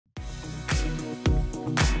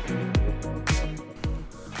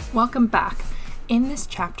Welcome back. In this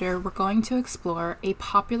chapter, we're going to explore a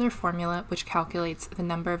popular formula which calculates the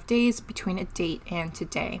number of days between a date and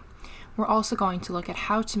today. We're also going to look at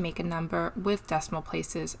how to make a number with decimal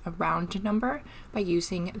places a round number by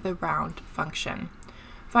using the round function.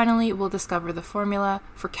 Finally, we'll discover the formula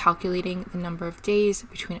for calculating the number of days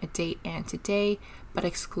between a date and today, but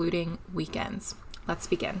excluding weekends. Let's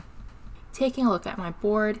begin. Taking a look at my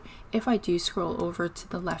board, if I do scroll over to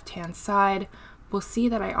the left-hand side, we'll see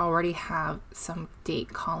that I already have some date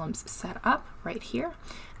columns set up right here.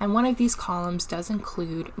 And one of these columns does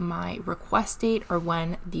include my request date, or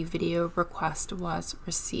when the video request was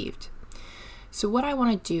received. So what I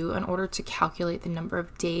want to do in order to calculate the number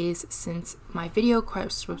of days since my video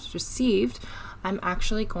request was received, I'm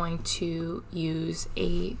actually going to use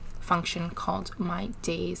a function called my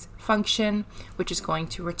days function, which is going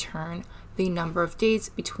to return the number of days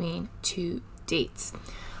between two dates.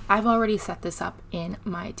 I've already set this up in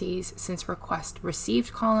my days since request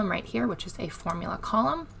received column right here, which is a formula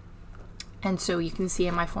column. And so you can see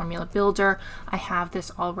in my formula builder, I have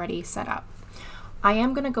this already set up. I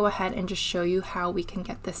am going to go ahead and just show you how we can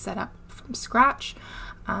get this set up from scratch.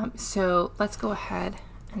 So let's go ahead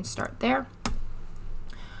and start there.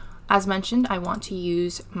 As mentioned, I want to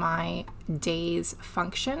use my days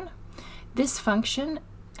function. This function,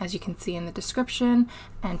 as you can see in the description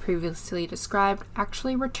and previously described,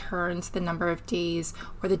 actually returns the number of days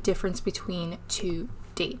or the difference between two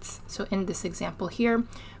dates. So in this example here,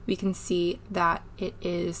 we can see that it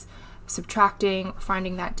is subtracting,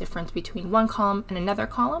 finding that difference between one column and another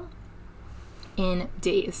column in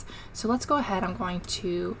days. So let's go ahead. I'm going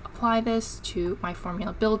to apply this to my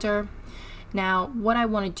formula builder. Now, what I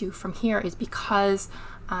want to do from here is, because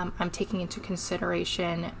I'm taking into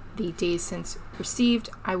consideration the days since received,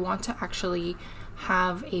 I want to actually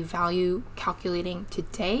have a value calculating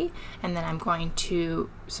today, and then I'm going to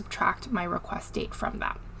subtract my request date from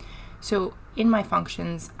that. So in my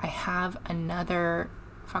functions, I have another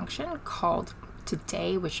function called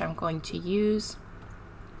today, which I'm going to use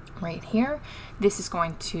right here. This is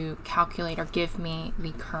going to calculate or give me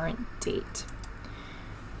the current date.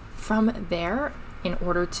 From there, in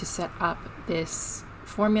order to set up this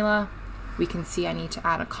formula, we can see I need to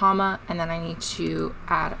add a comma, and then I need to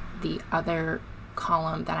add the other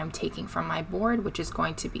column that I'm taking from my board, which is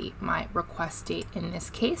going to be my request date in this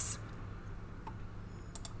case.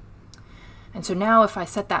 And so now if I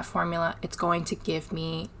set that formula, it's going to give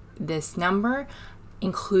me this number,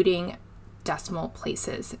 including decimal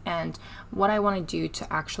places. And what I want to do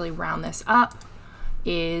to actually round this up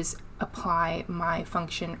is apply my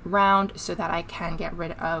function round so that I can get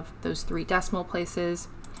rid of those 3 decimal places.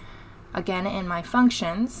 Again, in my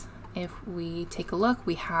functions, if we take a look,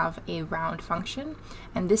 we have a round function,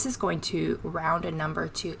 and this is going to round a number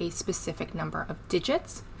to a specific number of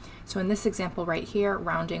digits. So in this example right here,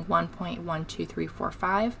 rounding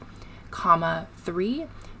 1.12345, comma 3,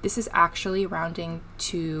 this is actually rounding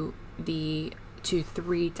to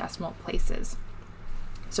 3 decimal places.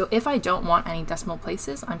 So if I don't want any decimal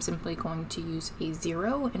places, I'm simply going to use a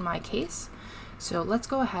 0 in my case. So let's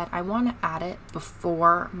go ahead. I want to add it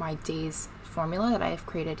before my days formula that I have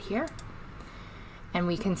created here. And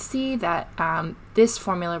we can see that this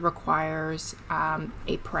formula requires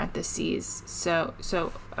a parentheses, so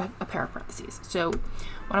a pair of parentheses. So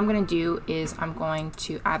what I'm going to do is I'm going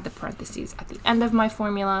to add the parentheses at the end of my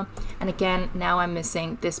formula. And again, now I'm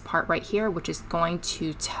missing this part right here, which is going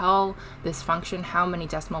to tell this function how many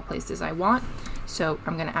decimal places I want. So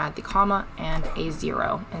I'm going to add the comma and a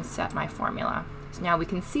 0 and set my formula. So now we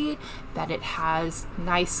can see that it has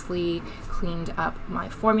nicely cleaned up my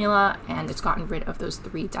formula, and it's gotten rid of those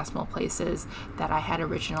 3 decimal places that I had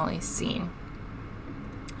originally seen.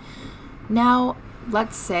 Now,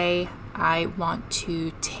 let's say I want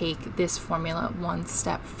to take this formula one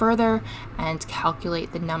step further and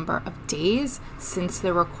calculate the number of days since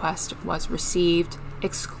the request was received,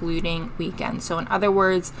 excluding weekends. So in other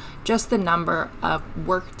words, just the number of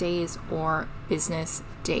work days or business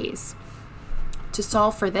days. To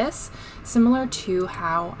solve for this, similar to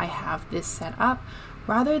how I have this set up,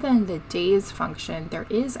 rather than the days function, there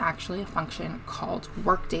is actually a function called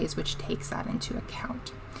work days, which takes that into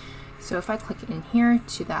account. So if I click in here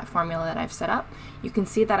to that formula that I've set up, you can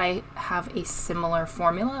see that I have a similar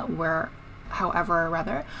formula where,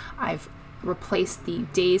 however, I've replaced the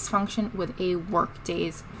days function with a work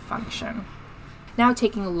days function. Now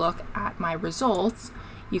taking a look at my results,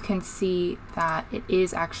 you can see that it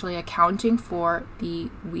is actually accounting for the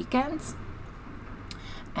weekends.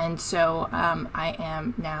 And so I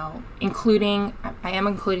am including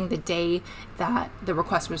the day that the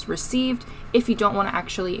request was received. If you don't want to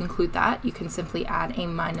actually include that, you can simply add a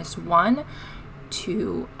 -1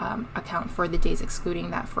 to account for the days excluding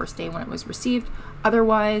that first day when it was received.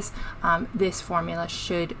 Otherwise, this formula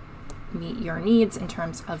should meet your needs in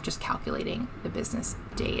terms of just calculating the business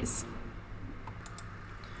days.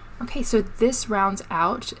 Okay, so this rounds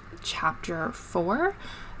out chapter 4.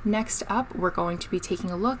 Next up, we're going to be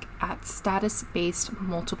taking a look at status-based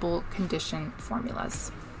multiple condition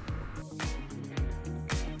formulas.